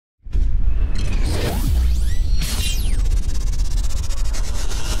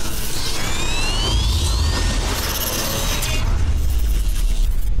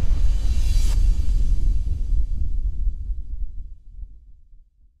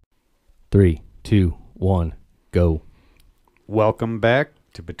3, 2, 1, go. Welcome back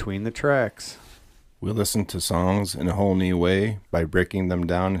to Between the Tracks. We listen to songs in a whole new way by breaking them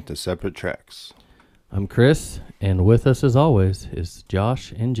down into separate tracks. I'm Chris, and with us as always is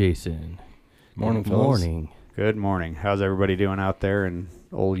Josh and Jason. Morning, Good fellas. morning. Good morning. How's everybody doing out there in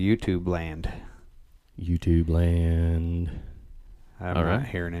old YouTube land? YouTube land. I'm All not right.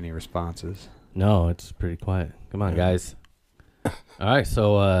 hearing any responses. No, it's pretty quiet. Come on, Yeah. guys. All right,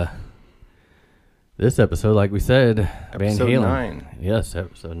 so this episode, like we said, Van Episode Halen. 9. Yes,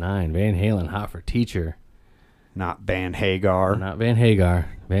 episode 9. Van Halen, Hot for Teacher. Not Van Hagar. Not Van Hagar,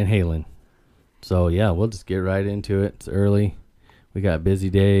 Van Halen. So, yeah, we'll just get right into it. It's early. We got a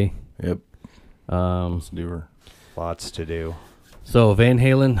busy day. Yep. Let's do her. Lots to do. So, Van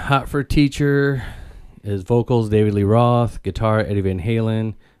Halen, Hot for Teacher. His vocals, David Lee Roth. Guitar, Eddie Van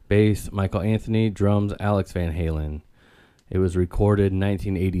Halen. Bass, Michael Anthony. Drums, Alex Van Halen. It was recorded in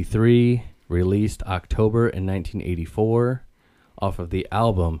 1983. Released October in 1984. Off of the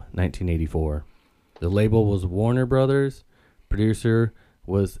album 1984. The label was Warner Brothers. Producer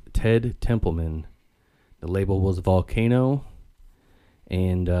was Ted Templeman. The label was Volcano.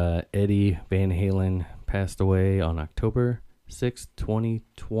 And Eddie Van Halen passed away on October 6,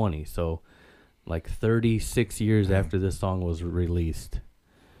 2020. So, like 36 years after this song was released.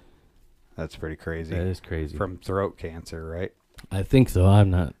 That's pretty crazy. That is crazy. From throat cancer, right? I think so. I'm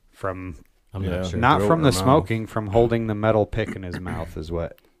not I'm Yeah. sure. not Throat from or the mouth. smoking, from holding the metal pick in his mouth is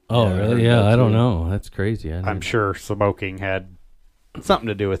what. Oh, Yeah, I heard really? Yeah, that I don't too. know. That's crazy. I'm sure smoking had something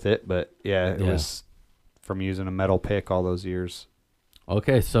to do with it, but yeah, it Yeah. was from using a metal pick all those years.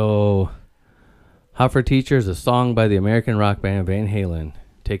 Okay, so Hot for Teacher is a song by the American rock band Van Halen,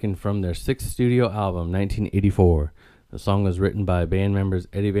 taken from their sixth studio album, 1984. The song was written by band members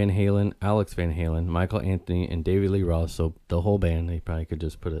Eddie Van Halen, Alex Van Halen, Michael Anthony, and David Lee Roth. So the whole band, they probably could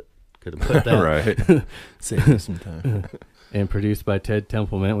have put that. Right. Save me some time. And produced by Ted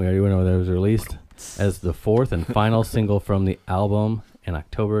Templeman. We already went over that. It was released as the fourth and final single from the album in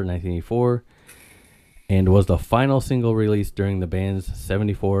October 1984, and was the final single released during the band's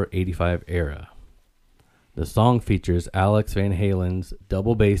 74-85 era. The song features Alex Van Halen's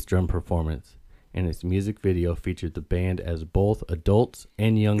double bass drum performance, and its music video featured the band as both adults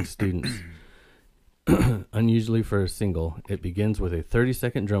and young students. Unusually for a single, it begins with a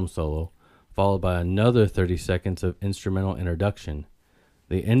 30-second drum solo, followed by another 30 seconds of instrumental introduction.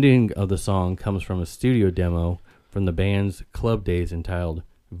 The ending of the song comes from a studio demo from the band's club days entitled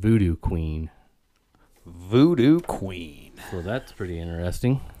Voodoo Queen. Voodoo Queen. So that's pretty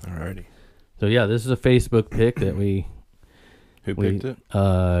interesting. Alrighty. So yeah, this is a Facebook pick that we Who picked it?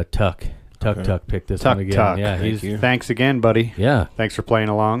 Tuck Okay. picked this Tuck one again. Tuck. Yeah, Thank he's you. Thanks again, buddy. yeah. Thanks for playing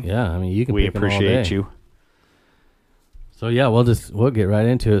along. Yeah, I mean you can We pick 'em all appreciate day. you. So yeah, we'll get right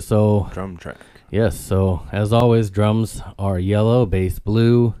into it. So Drum track. yes, so as always, drums are yellow, bass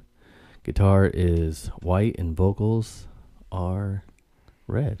blue, guitar is white, and vocals are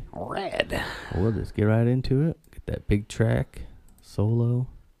red. Red. We'll just get right into it. Get that big track, solo,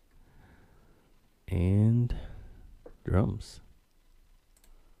 and drums.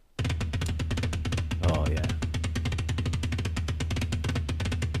 Oh yeah.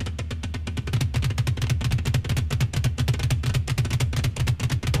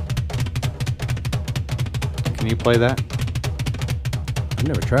 Can you play that? I've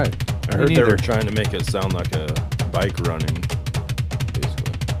never tried. I Me heard they neither. were trying to make it sound like a bike running,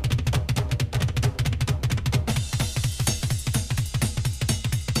 basically.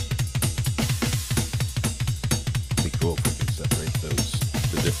 Be cool if we could separate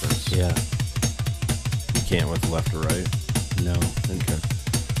the difference. Yeah. You can't with left or right. No. Okay.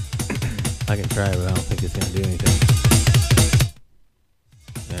 I can try it, but I don't think it's gonna do anything.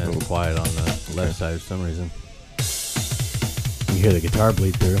 Yeah, it's Nope. quiet on the left side for some reason. You hear the guitar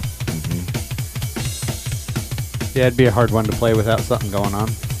bleed through. Mm-hmm. Yeah, it'd be a hard one to play without something going on.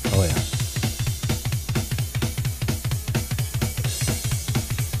 Oh yeah.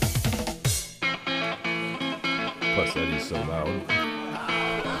 Plus Eddie's so loud.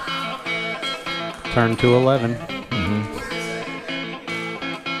 Turn to 11. Mm-hmm.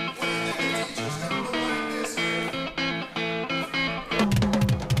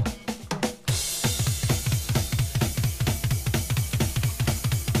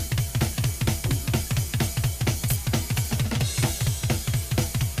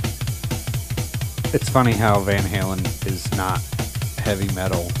 It's funny how Van Halen is not heavy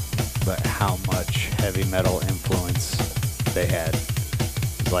metal, but how much heavy metal influence they had.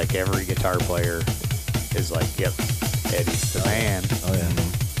 It's like every guitar player is like, yep, Eddie's the man. Oh yeah.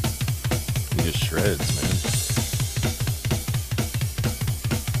 He just shreds, man.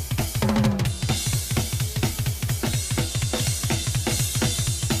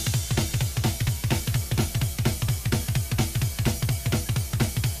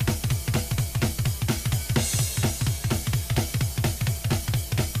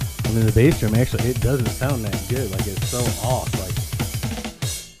 I mean, the bass drum actually, it doesn't sound that good. Like, it's so off. Like,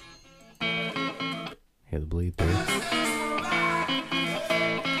 hear the bleed through.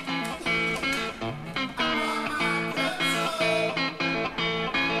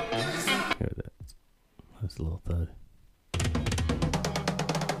 Hear that. That's a little thud.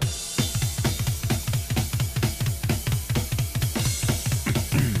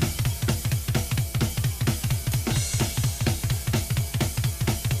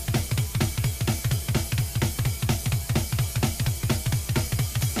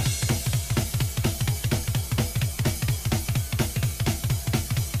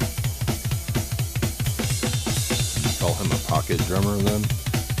 Call him a pocket drummer then?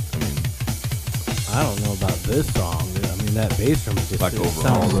 I mean, I don't know about this song. I mean, that bass drum just like it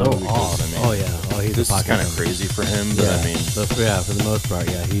overall, sounds so though, because, off. I mean, Oh yeah, he's this a is pocket kind of drummer. crazy for him, but Yeah, I mean, for the most part,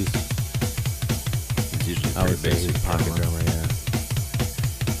 yeah, he's usually I pretty would say he's basic a pocket drummer. Yeah,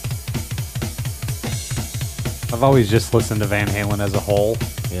 I've always just listened to Van Halen as a whole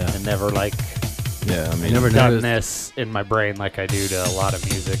yeah. and never like Yeah, I mean, never done noticed. this in my brain like I do to a lot of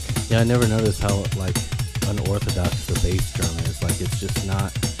music. Yeah, I never noticed how like unorthodox the bass drum is. Like, it's just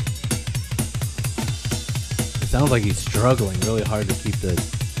not. It sounds like he's struggling really hard to keep the.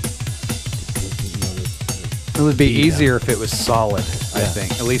 It would be beat easier down. if it was solid, I Yeah.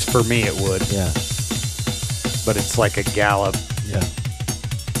 think. At least for me it would. Yeah, But it's like a gallop. yeah.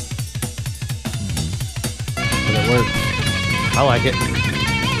 But it works. I like it.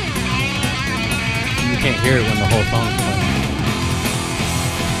 You can't hear it when the whole song's playing.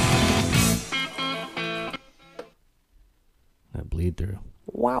 That bleed through.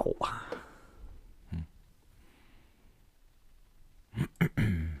 Wow.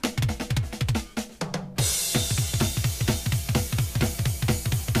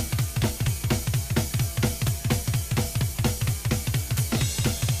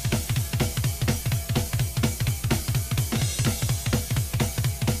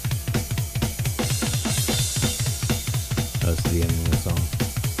 That's the ending of the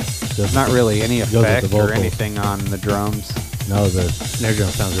song. Goes Not with really any goes with the effect or vocals. anything on the drums. No, the snare drum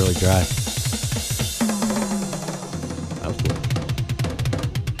sounds really dry. That was cool.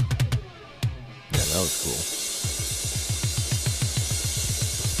 yeah, that was cool.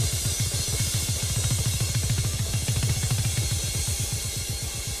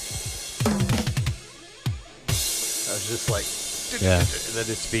 I was just like, Yeah. and then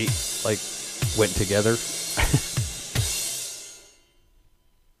his feet like went together.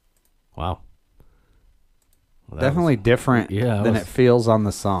 Wow. Well, that Definitely was- different Yeah, than was- it feels on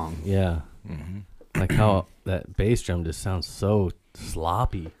the song. Yeah. Like how that bass drum just sounds so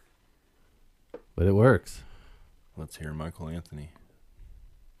sloppy. But it works. Let's hear Michael Anthony.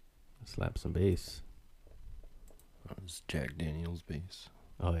 Slap some bass. That was Jack Daniels bass.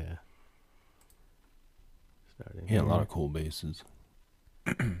 Oh, yeah. Starting He had a lot here. of cool basses.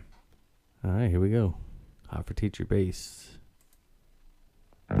 All right, here we go. Hot for Teacher bass.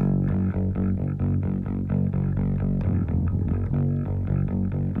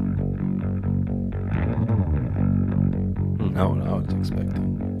 Not what I was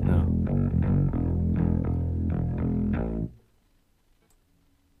expecting. No.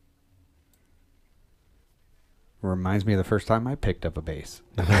 Reminds me of the first time I picked up a bass.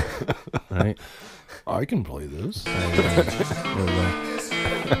 Right? I can play this. There we go.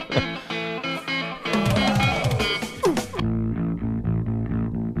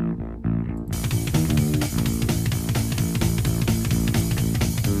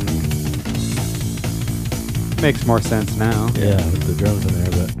 Makes more sense now. Yeah, with the drums in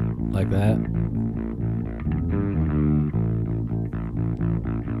there, but like that.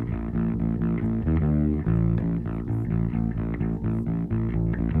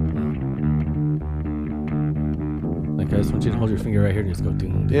 Like, I just want you to hold your finger right here and just go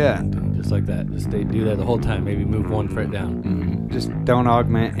ding, ding, Yeah. ding, ding, just like that. Just do that the whole time. Maybe move one fret down. Just don't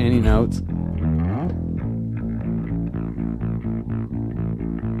augment any notes.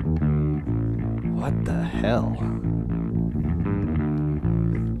 What the hell?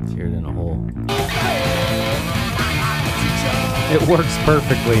 Let's hear it in a hole. It works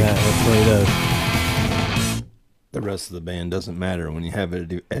perfectly. Yeah, that's what he does. The rest of the band doesn't matter when you have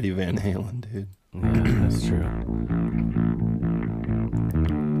Eddie Van Halen, dude. Yeah, that's true.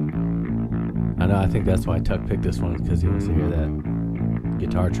 I know. I think that's why Tuck picked this one, because he wants to hear that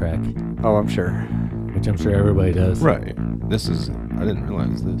guitar track, Oh, I'm sure. which I'm sure everybody does. Right. This is, I didn't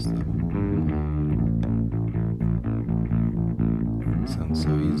realize this, though. Sounds so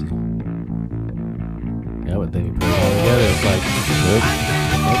easy. Yeah, but then you put it all together, it's like,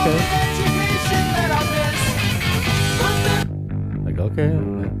 okay. Like, okay.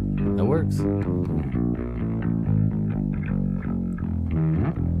 That works.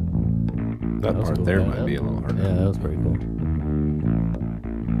 That was part cool. there Yeah, might be a little harder. Yeah, that was pretty cool.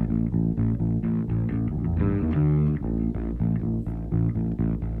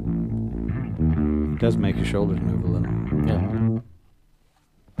 It does make your shoulders move a little. Yeah.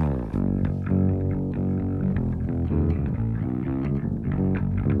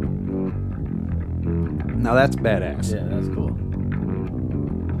 Now that's badass. Yeah, that's cool.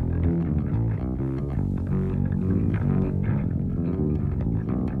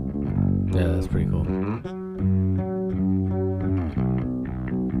 Yeah, that's pretty cool.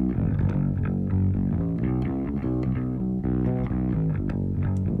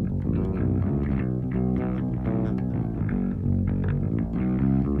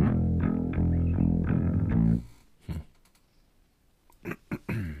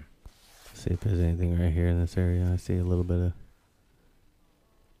 See if there's anything right here in this area. I see a little bit of.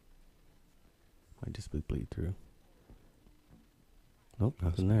 Might just be bleed through. Nope,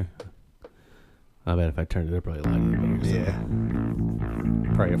 nothing there. I bet if I turned it up really loud, you'd hear Yeah.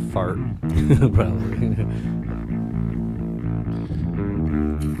 Probably a fart. something. Probably.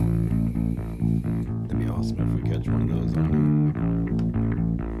 That'd be awesome if we catch one of those on.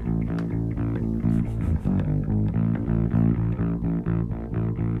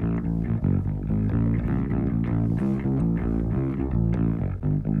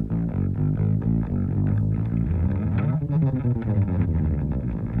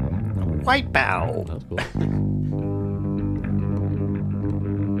 White bow. That's cool.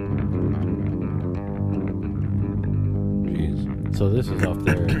 Jeez. So this is off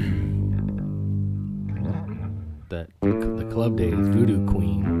there. That the Club Days Voodoo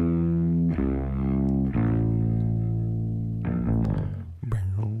Queen.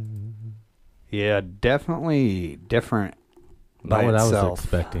 Yeah, definitely different. Not By what I itself. was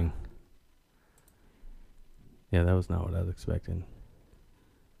expecting. Yeah, that was not what I was expecting.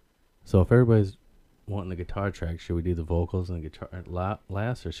 So if everybody's wanting the guitar track, should we do the vocals and the guitar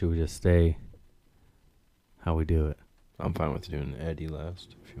last, or should we just stay how we do it? I'm fine with doing Eddie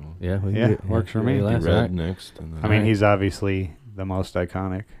last if you want. Yeah, we can Yeah, do it. works for do me. Eddie last. Red All right. next. And then I mean, Alright. he's obviously the most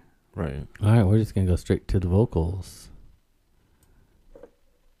iconic. right. All right, we're just gonna go straight to the vocals.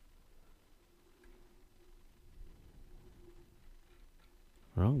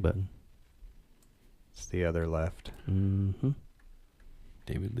 Wrong button. It's the other left. Mm-hmm.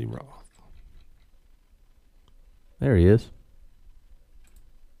 David Lee Roth. There he is.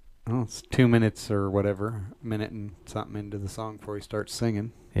 Oh, it's 2 minutes or whatever, minute and something into the song before he starts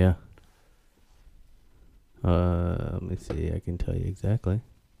singing. Yeah. Let me see. I can tell you exactly.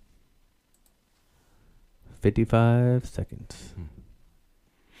 55 seconds.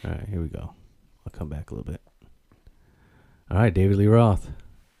 All right, here we go. I'll come back a little bit. All right, David Lee Roth.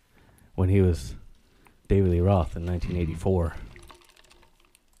 When he was David Lee Roth in 1984.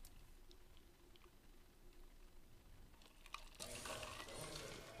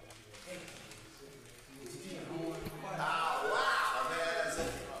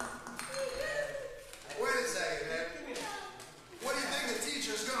 Wait a second, man. What do you think the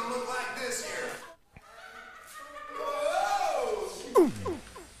teacher's gonna look like this year? Whoa!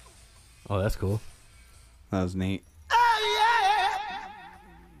 Oh, that's cool. That was neat. Oh, yeah!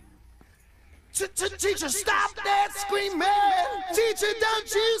 Teacher, stop that screaming! Teacher,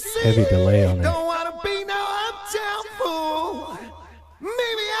 don't you see? Heavy delay on it. Don't wanna be no uptown fool.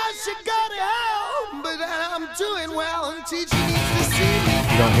 Maybe I should go to hell, but I'm doing well, and teacher needs to see me.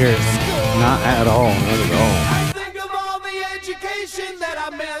 You don't hear it. Not at all. Not at all. I think of all the education that I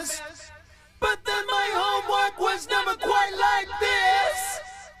missed, but then my homework was never quite like this.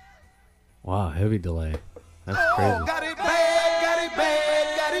 Wow, heavy delay. That's Oh, crazy. got it bad, got it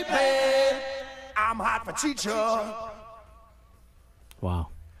bad, got it bad. I'm hot for teacher. Wow.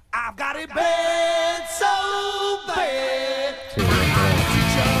 I've got it bad, so bad. See right there.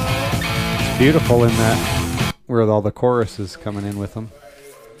 It's beautiful in that where all the chorus is coming in with them.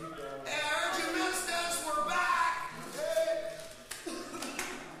 Hey, I heard you missed us, we're back.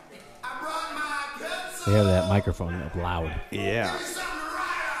 I brought my cups. They have that microphone up loud. Yeah. Something to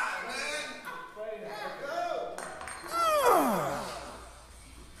write on, man.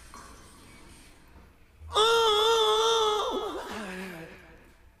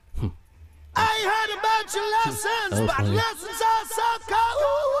 I heard about your lessons, That was but funny. lessons are so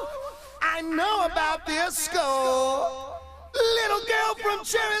cold. I know about this school. Little girl from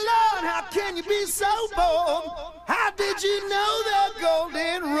Cherry Lawn, how can you be so bold? How did you know the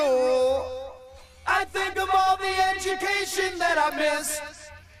golden rule? I think of all the education that I missed,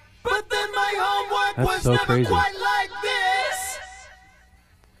 but then my homework That's was so never crazy. quite like this.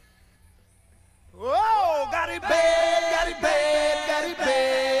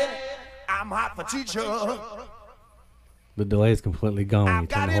 hot for teacher. The delay is completely gone when you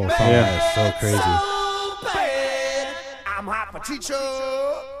turn the whole I've song got it on. It's so crazy. So bad. I'm hot for teacher.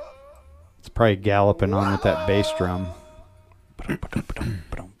 It's probably galloping on with that bass drum.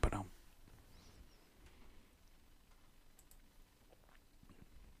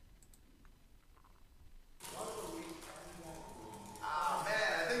 Oh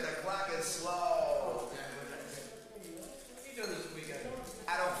man, I think the clock is slow.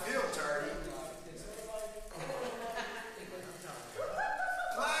 I don't feel tardy.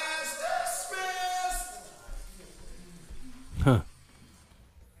 Class dismissed. Huh.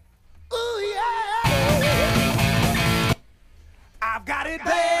 Ooh yeah. I've got it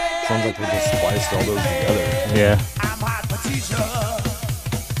bad. Sounds like they just spliced all those together. Yeah. I'm hot for teacher.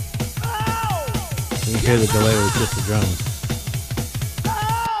 Oh, You can hear the delay with just the drums.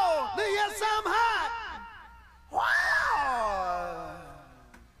 oh, yes, I'm hot. Wow.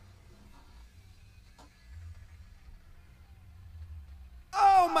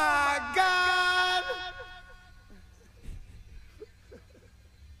 Oh my God.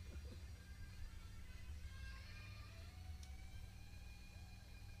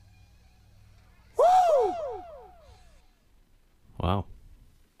 Woo! Wow.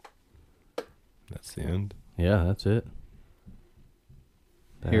 That's the end. Yeah, that's it.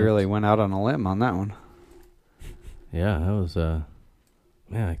 He really went out on a limb on that one. Yeah, that was man,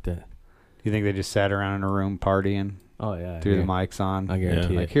 like that. Do you think they just sat around in a room partying, Oh yeah, threw the mics on? I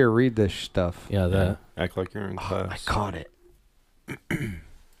guarantee Like, it. here, read this stuff. Yeah, that Act like you're in class. caught it.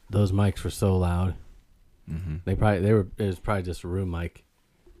 those mics were so loud. Mm-hmm. It was probably just a room mic.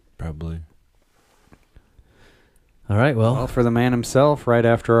 Probably. All right, Well, for the man himself, right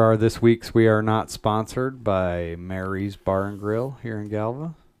after our this week's We Are Not sponsored by Mary's Bar and Grill here in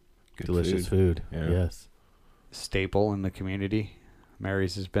Galva. Good delicious food. Yeah. Yes, Staple in the community.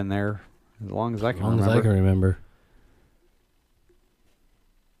 Mary's has been there as long as I as can long remember. as I can remember.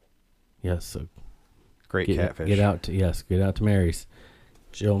 Yes, so Great catfish. Get out to Mary's.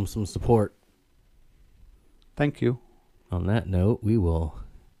 Show them some support. Thank you. On that note, we will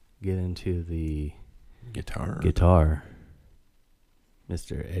get into the Guitar.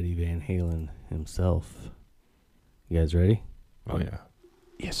 Mr. Eddie Van Halen himself. You guys ready? Oh, yeah.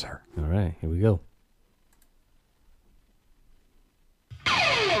 Yes, sir. All right, here we go.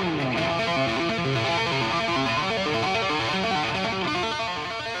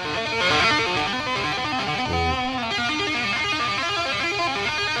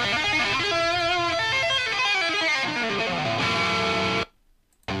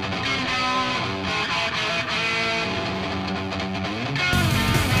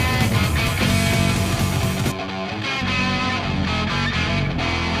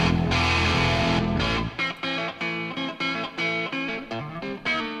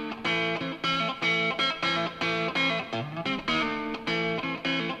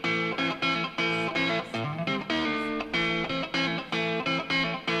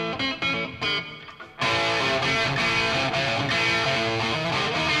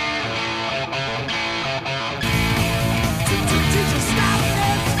 Teacher, stop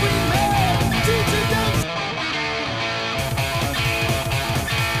and scream. Teacher, don't.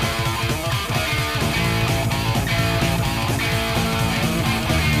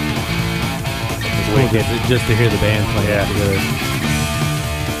 Just to hear the band playing together.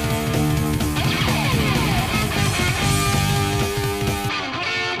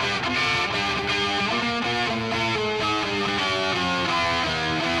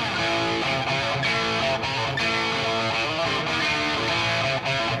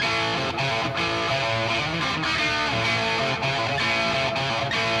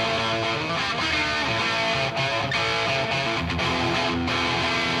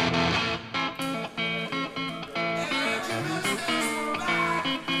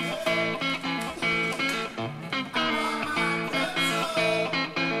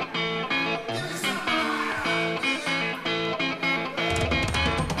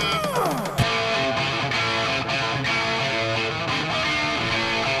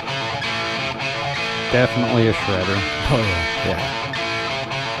 Definitely a shredder. Oh yeah, yeah.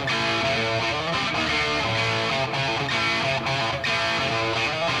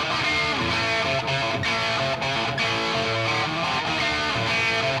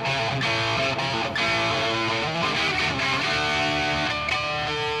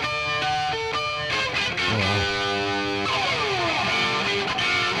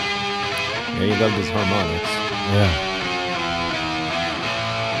 Yeah, he loved his harmonics. Yeah.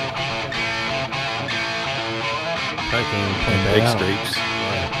 Probably can't even point that Big out. scrapes.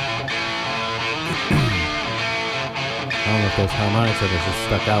 All don't know if those harmonics are just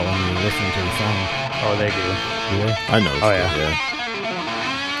stuck out when you're listening to the song. Oh, they do. Do they? I noticed Oh, it, yeah. yeah.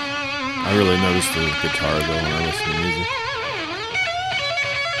 I really noticed the guitar, though, when I listen to music.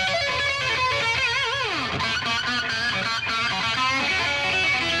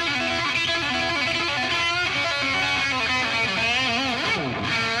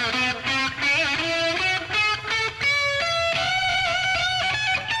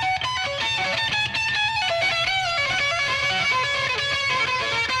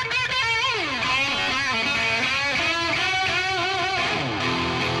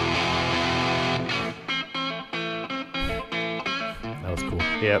 That was cool.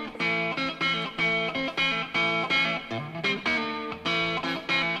 Yep.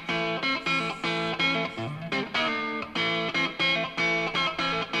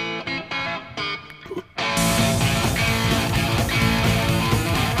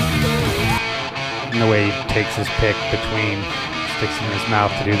 And the way he takes his pick between, sticks it in his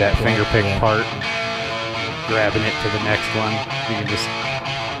mouth to do that finger pick part, grabbing it to the next one. You can just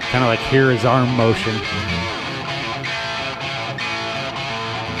kind of like hear his arm motion.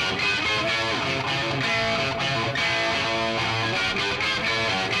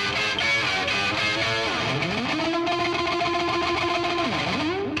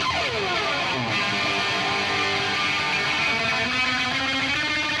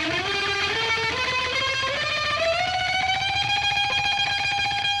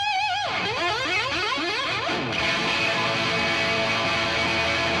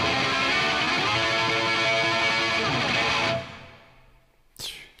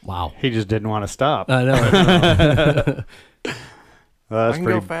 Wow. He just didn't want to stop. I know. Well, I that's can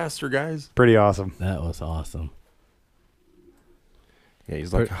go faster, guys. pretty awesome. That was awesome. Yeah,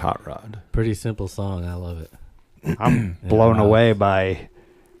 he's like a hot rod. Pretty simple song. I love it. I'm blown wow. away by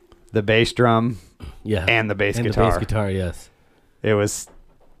the bass drum Yeah. and the bass and guitar. the bass guitar, yes. It was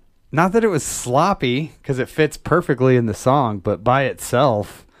not that it was sloppy because it fits perfectly in the song, but by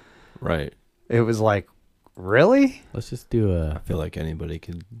itself, Right. it was like, really? Let's just do I a feel like anybody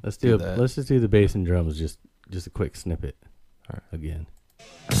could let's do that. let's just do the bass and drums just a quick snippet. All right. Again.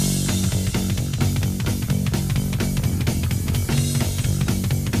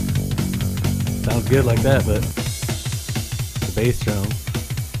 Sounds good like that, but the bass drum.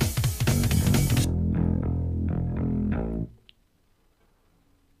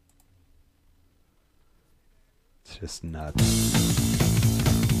 It's just nuts.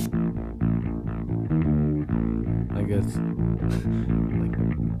 I guess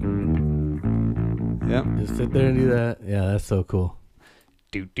Yep. just sit there and do that. Yeah, that's so cool.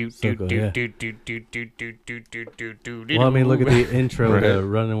 Do do So do cool, do yeah. do do do do do do do do do. Well, I mean, look at the intro Right. to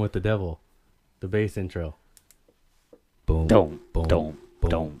Running with the Devil. The bass intro. Boom. Don't boom, don't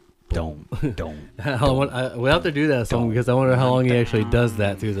boom, don't boom. don't. We'll have to do that song because I wonder how long he actually does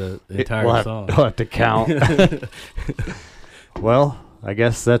that through the entire We'll have, song. we'll have to count. Well, I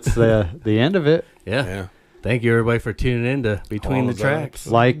guess that's the end of it. Yeah. Yeah. Thank you, everybody, for tuning in to Between All the of that. Tracks.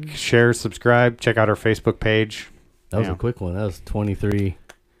 Like, share, subscribe. Check out our Facebook page. That was Yeah. a quick one. That was 23.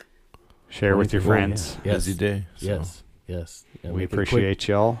 Share with your 24, friends. yeah. Yes. Busy day. So. Yes. Yes. Yeah, We make it appreciate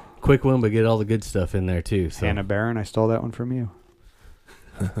y'all. quick one, but get all the good stuff in there, too. So. Hannah Barron, I stole that one from you.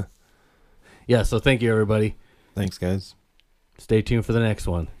 Yeah, so thank you, everybody. Thanks, guys. Stay tuned for the next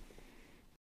one.